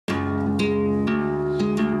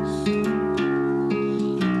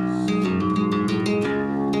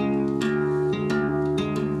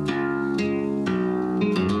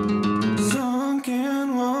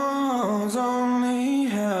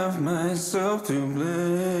myself to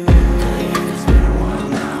blame. It's been a while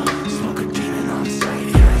now. Smoke a demon on sight.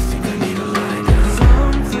 Yeah, I think I need to lie down.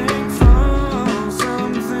 Something falls,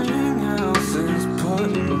 something else is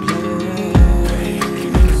put in place.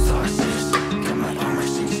 Give me catharsis. Got my armor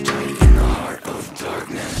cinched tight in the heart of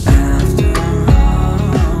darkness. After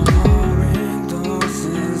all, pouring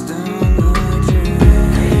doses down the drain.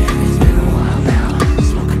 It's been a while now.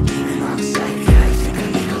 Smoke a demon on sight. Yeah, I think I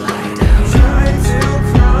need to lie down. Try to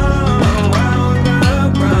crawl, wound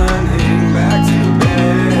up, running back to bed.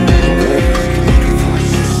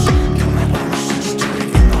 Got my armor cinched tight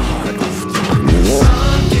in the heart of darkness.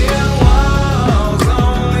 Sunken walls,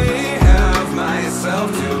 only have myself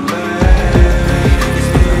to blame.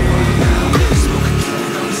 Smoke a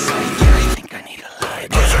demon on sight. Yeah, I think I need to lie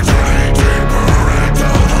down.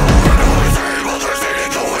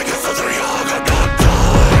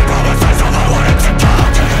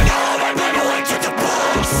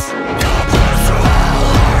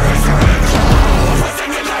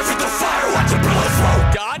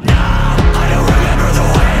 God, no! I don't remember the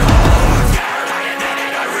way home. I'm scared, I admit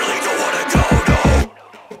it, I really don't wanna go, no.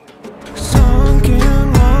 Sunken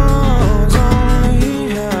walls, only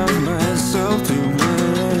have myself to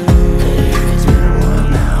blame. It's been a while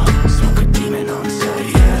now. Smoke a demon on sight.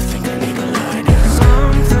 Yeah, I think I need to lie down.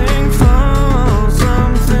 Something falls,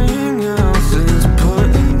 something else is put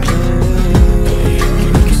in place.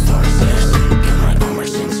 Give me catharsis. Got my armor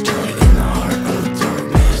cinched tight in the heart of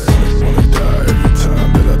darkness. Wanna die every time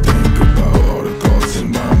that I think about all the thoughts in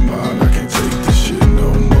my mind. I can't take this shit no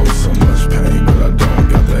more. So much pain, but I don't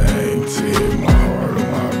got the aim to hit my heart or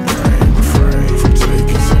my brain. Refrain from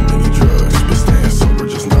taking so many drugs, but staying sober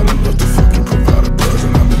just not enough to fucking provide a buzz.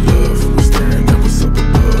 And I'm in love with staring at what's up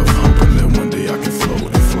above, hoping that one day I can float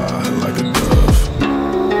and fly like a dove.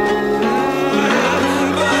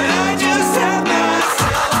 But I just have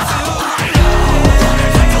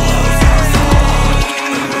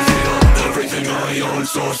Everything I own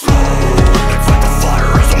so slow. It's like the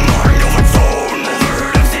fire is a mind of its own. Never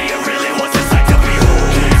heard of see it really wants a sight to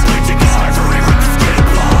behold. It's bleaching ivory with the skin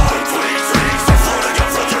blood. Bleach streaks are floating up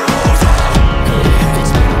from their holes.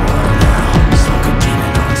 It's been a while now. Smoke a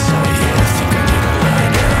demon on sight. Yeah, I think I need to lie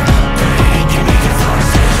down. Hey, give me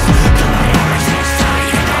catharsis. Got my armor cinched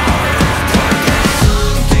tight in the heart of darkness.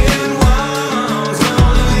 sunken walls,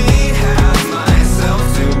 only have myself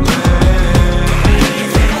to blame.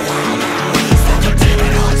 It's been a while now. Smoke a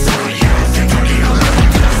demon on sight. Yeah, I think I need to lie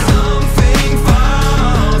down. Something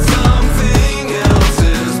falls, something else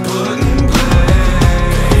is put in place.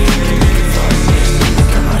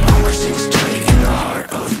 Got my armor cinched tight in the heart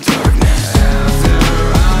of darkness. After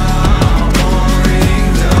all, pouring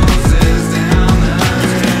doses down the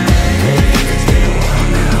drain. It's been a while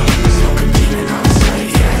now. Smoke a demon on sight.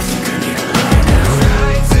 Yeah, I think I need to lie down.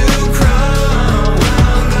 Try to crawl,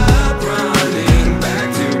 wound up, running back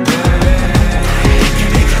to bed.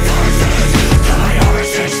 Give me catharsis. Got my armor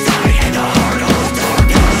cinched tight in the heart of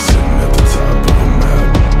darkness. Sitting at the top of the map,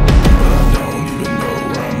 but I don't even know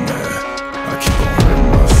where I'm at. I keep on hurting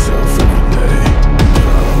myself every day, but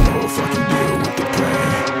I don't know if I can deal with the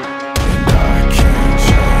pain. And I can't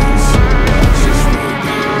change, so I just will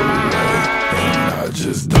go away. And I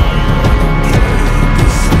just don't wanna play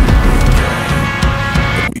this stupid game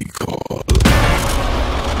that we call life.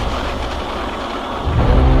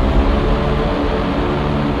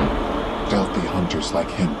 Stealthy hunters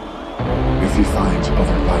like him. If he finds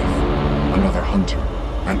other life, another hunter,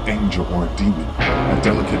 an angel or a demon, a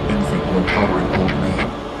delicate infant or a towering old man,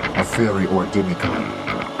 a fairy or a demigod,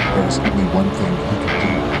 there is only one thing he can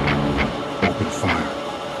do: open fire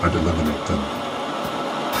and eliminate them.